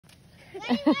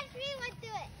Watch me do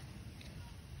it.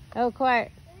 Oh,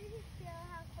 quiet. Let me just feel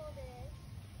how cold it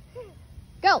is.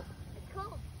 Go. It's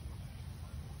cold.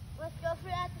 Let's go for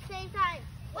it at the same time.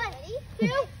 1, 2,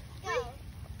 go.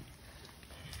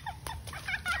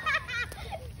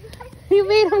 You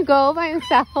made him go by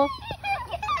himself.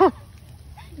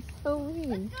 So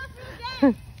mean.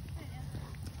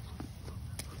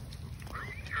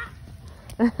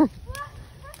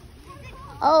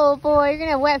 Oh boy, you're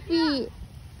gonna have wet feet.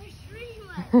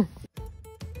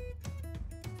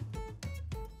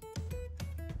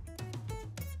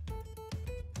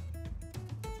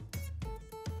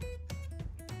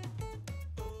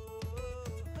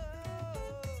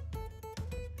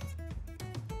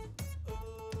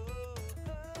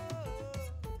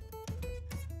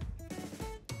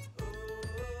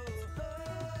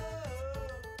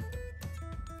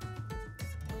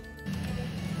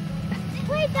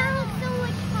 Wait, that was so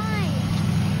much fun.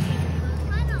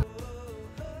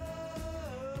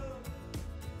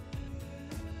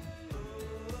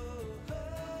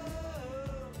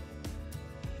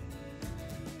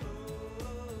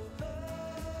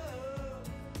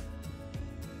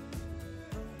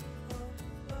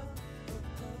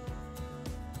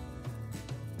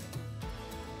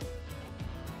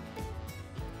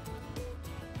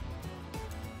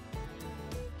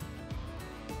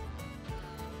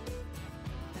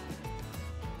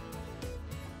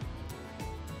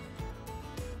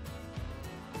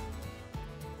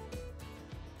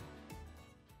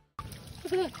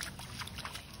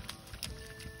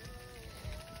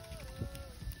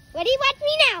 Ready? Watch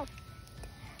me now.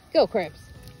 Go, Cribs.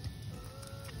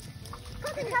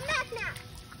 Colton, come back now.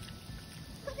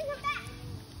 Colton, come back.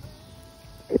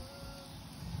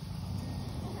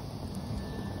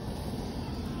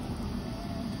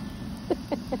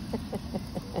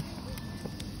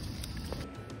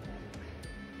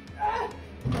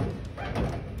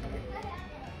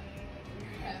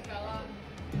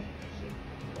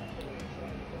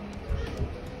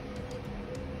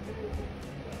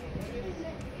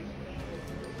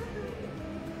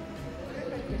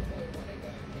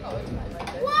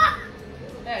 What?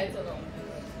 Yeah, it's a little.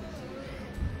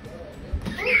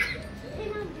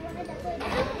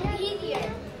 Easier.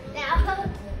 Now,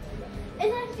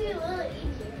 it's actually a little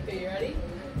easier. Okay, you ready?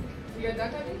 You got that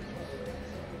copy?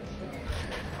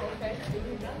 Okay.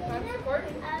 Time to record.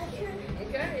 Sure.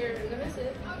 Okay, you're gonna miss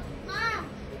it. Mom,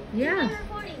 Yeah. I'm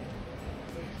recording.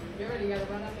 You're ready, you gotta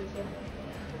run up and show.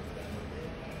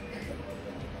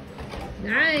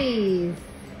 Nice.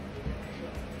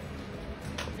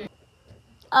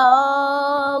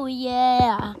 Oh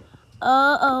yeah,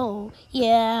 oh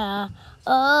yeah,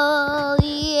 oh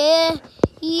yeah,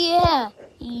 yeah,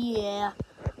 yeah,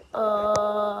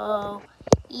 oh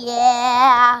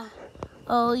yeah,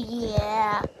 oh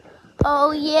yeah,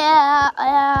 oh yeah,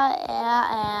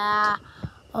 yeah,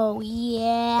 oh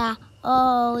yeah,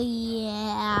 oh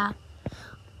yeah,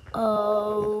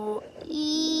 oh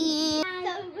yeah.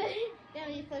 That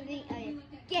was something a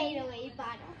Gatorade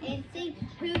bottle and see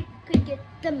who could get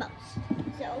the most.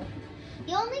 So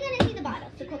you're only gonna see the bottle.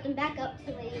 So Colton, back up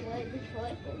to where you were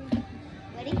before.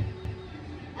 Ready?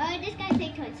 This guy's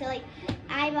take turns. So like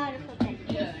I bought it for Ben.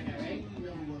 Yeah, right?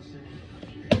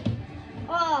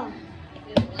 Oh.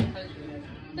 It's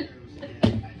 100.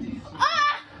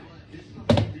 Ah!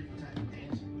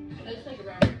 Let's take a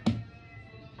round.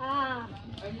 Ah.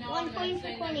 No, 1 point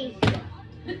for 20.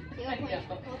 0 Yeah. points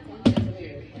for Colton. That's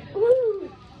weird. Woo!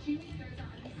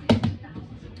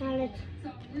 Now let's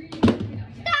stop!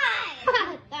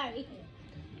 Sorry.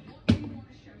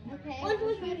 Okay. 1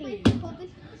 point for Colton.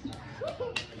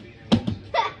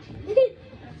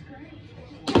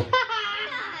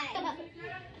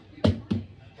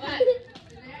 What?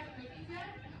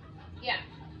 Yeah.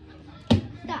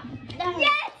 Stop.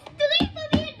 Yes! 3 for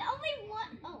me and only 1.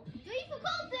 Oh, 3 for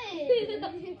Colton!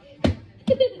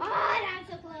 Oh, that's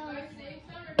so close.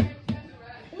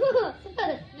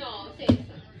 No, save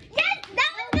some. Yes! That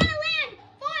one's gonna land!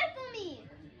 4 for me!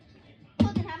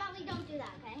 Colton, how about we don't do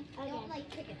that, okay? Don't like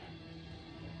pick it.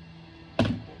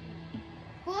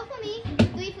 4 for me,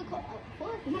 3 for Colton. Oh, 4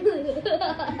 for me.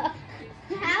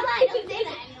 How about I don't say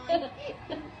that anyway?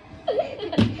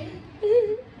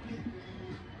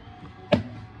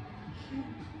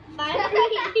 5 for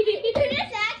me.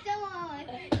 This acts so long.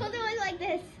 Colton was like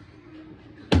this.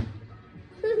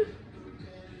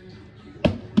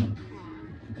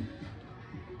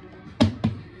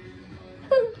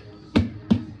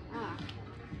 Ah.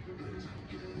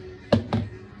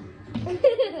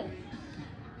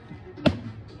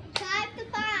 5 to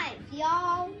 5,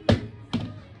 y'all.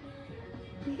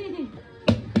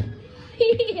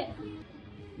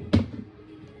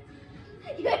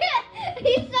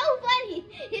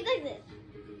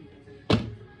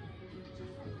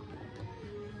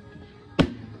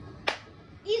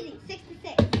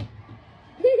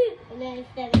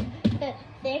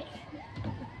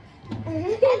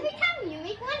 Every time you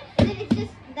make one,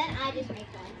 then I just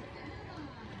make one.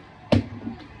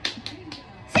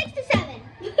 6 to 7.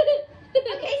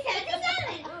 Okay, 7 to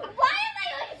 7. Why am I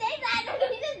going to say that?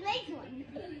 He just makes one.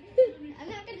 I'm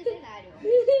not going to say that.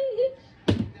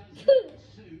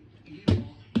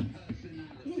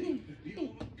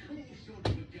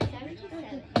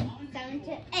 7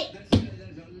 to 8.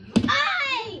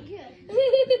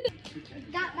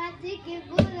 Got my ticket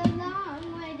for the long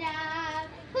way down.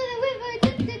 For the river,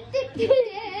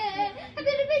 I'm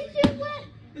gonna miss you what?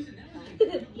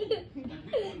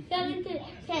 7 to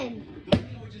 10.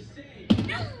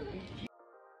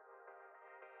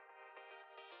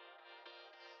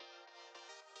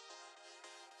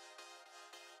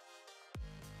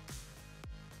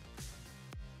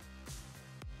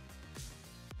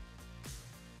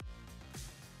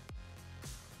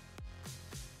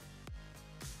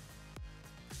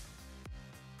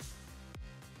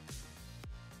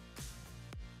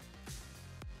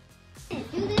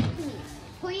 Do this to me.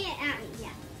 Point it at me,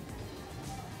 yeah.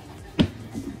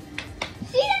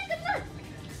 See, that's the book.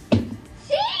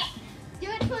 See? Do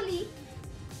it for me.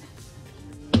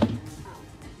 Oh.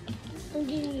 I'm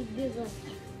giving you a good look.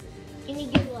 Give me a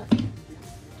good look.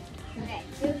 Okay,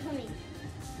 do it for me.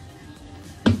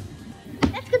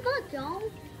 That's good luck, John.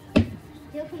 Do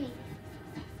it for me.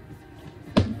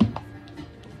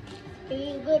 Give me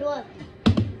a good look.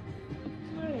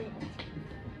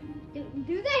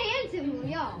 Do the hand symbol,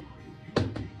 y'all.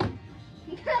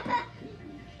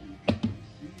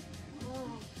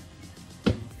 Oh.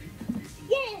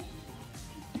 Yes!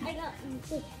 I got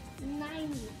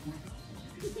 90.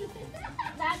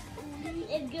 That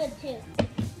is good too.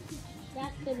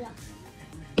 That's good luck.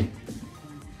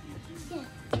 Yes,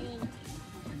 dang.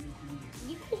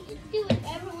 You could just do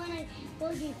whatever one I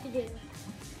told you to do.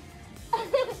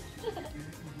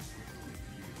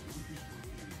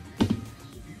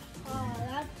 Oh,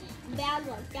 that's bad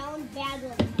luck. That one's bad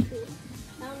luck too.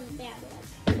 That one's bad luck.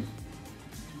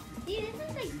 See, this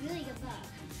one's like really good luck.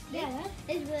 Yeah,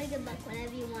 it's really good luck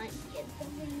whenever you want to get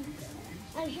something.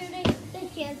 I'm sure they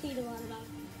can't see the one about.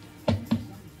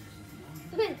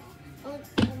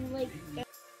 I'm like.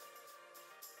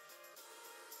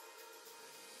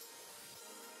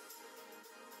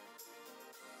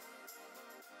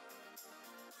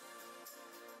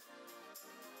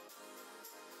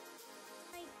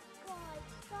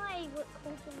 What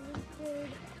question is good?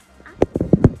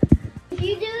 If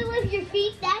you do it with your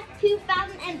feet, that's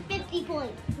 2,050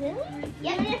 points. Really?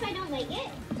 Yeah, but if I don't make it,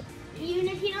 even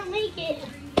if you don't make it,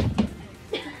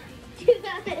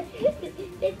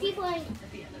 2,050 points.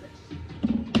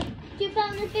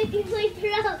 2,050 points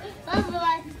throughout both of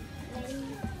us.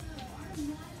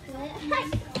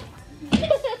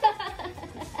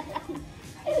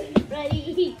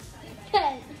 Ready?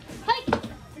 Set. Hike.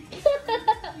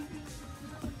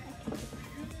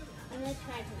 Let's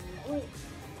try one.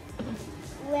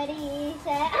 Ready,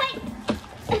 set, hike!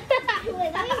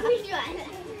 Wait, let me push one.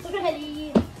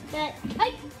 Ready, set,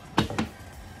 hike!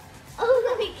 Oh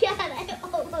my god, I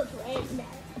almost landed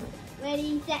that. Ready,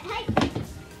 set, hike!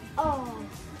 Oh,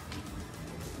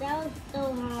 that was so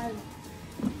hard.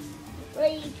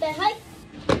 Ready, set, hike!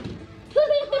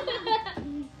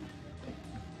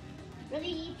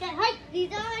 Ready, set, hike!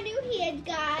 These are our new hands,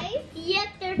 guys. Yep,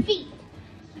 they're feet.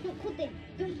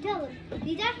 Don't tell them.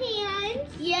 These are hands.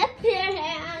 Yes, they're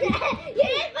hands. You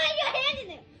didn't find your hand in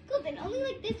there. Colton, only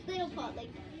like this little part, like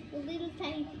the little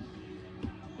tiny.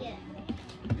 Yeah.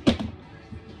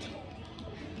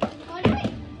 Oh, no,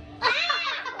 wait.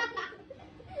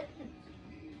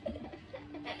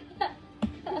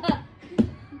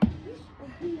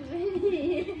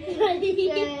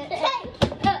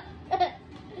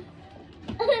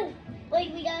 Wait,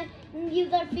 we gotta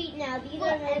use our feet now. These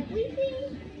are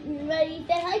everything. Ready,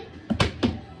 set, hike.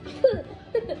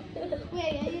 Wait,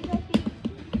 I use our feet.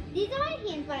 These are our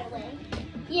hands, by the way.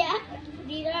 Yeah,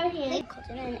 these are our hands.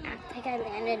 Colton and act like I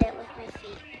landed it with my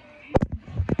feet.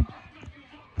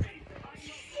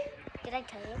 Did I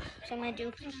tell you? So I'm gonna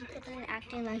do Colton and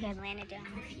acting like I landed it on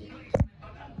my feet.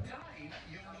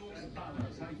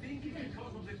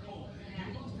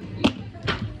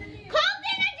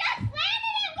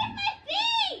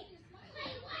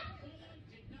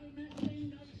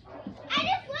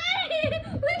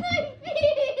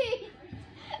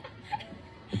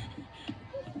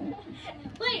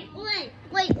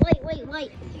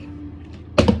 Wait.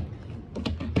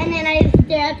 And then I just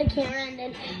stare at the camera and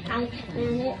then I land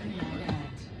it.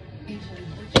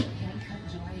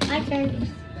 My turn.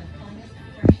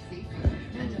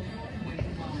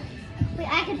 Wait,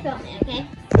 I can film it, okay?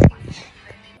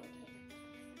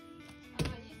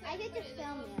 I get to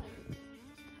film it.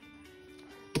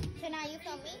 So now you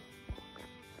film me?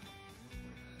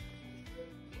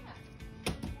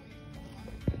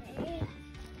 Okay.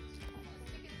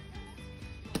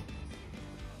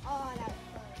 Oh, that was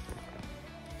close.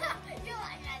 You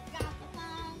like that drop the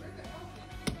phone?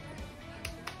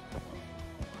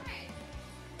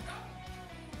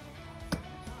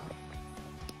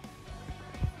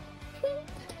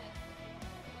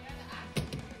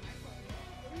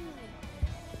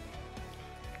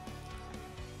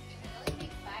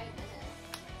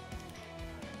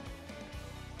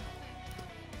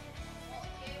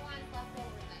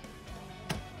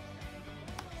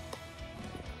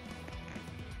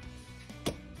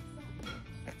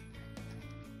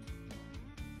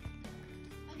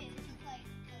 Okay, this is like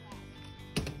the last.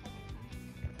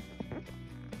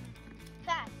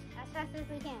 Fast, as fast as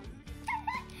we can.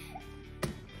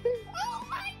 Oh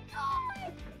my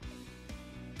god!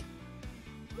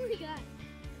 Oh my god.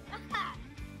 Aha!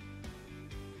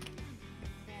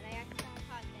 Man, I actually don't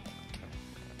caught that.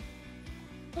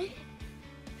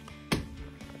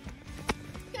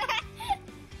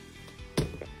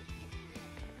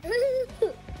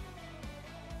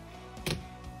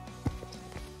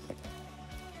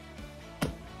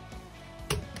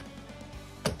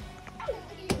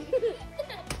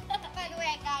 By the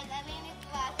way, guys, I mean it's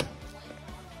the last one.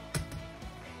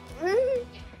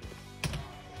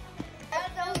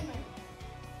 That's over.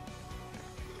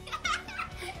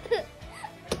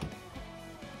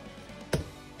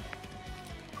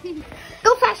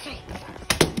 Go faster.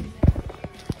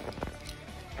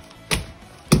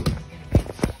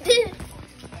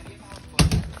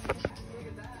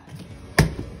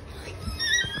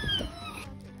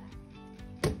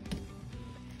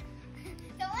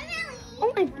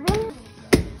 Oh my god.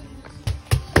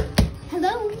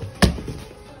 Hello.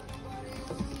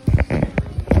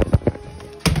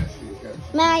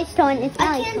 My son, it's my I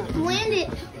can't son. Land it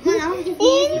when I'm and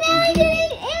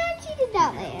she did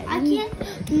not land. I can't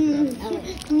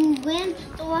land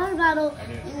the water bottle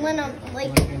when I'm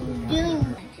like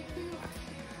doing.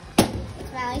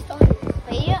 It's Mally's turn.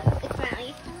 Wait up. It's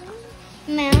Mally's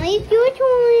turn. Mally's your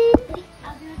turn.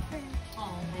 I'll do it first.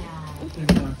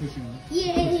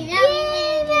 Yay!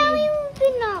 Mally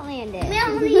did not land it.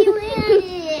 Mally landed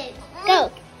it.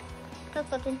 Go. Go,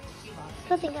 Clifton.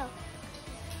 Clifton, go.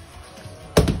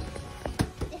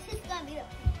 This is gonna be the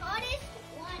hardest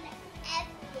one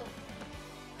ever.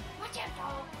 Watch out,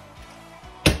 dog.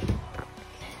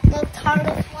 Most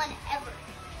hardest one ever.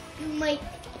 You might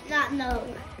not know.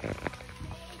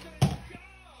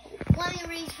 Let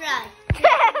me retry.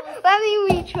 Let me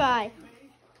retry.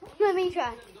 Let me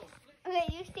try. Okay,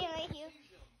 you stand right here.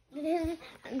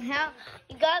 And how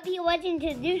you gotta be watching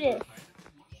to do this.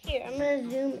 Here, I'm gonna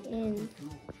zoom in.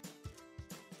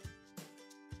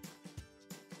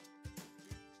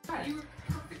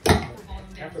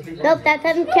 Nope, that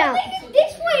doesn't count.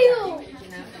 This way.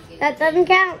 That doesn't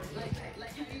count.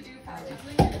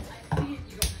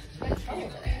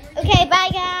 Okay, bye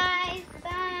guys.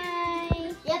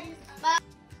 Bye. Yep. Bye.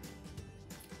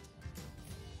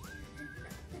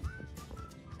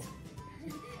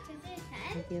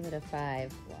 Give it a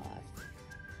 5.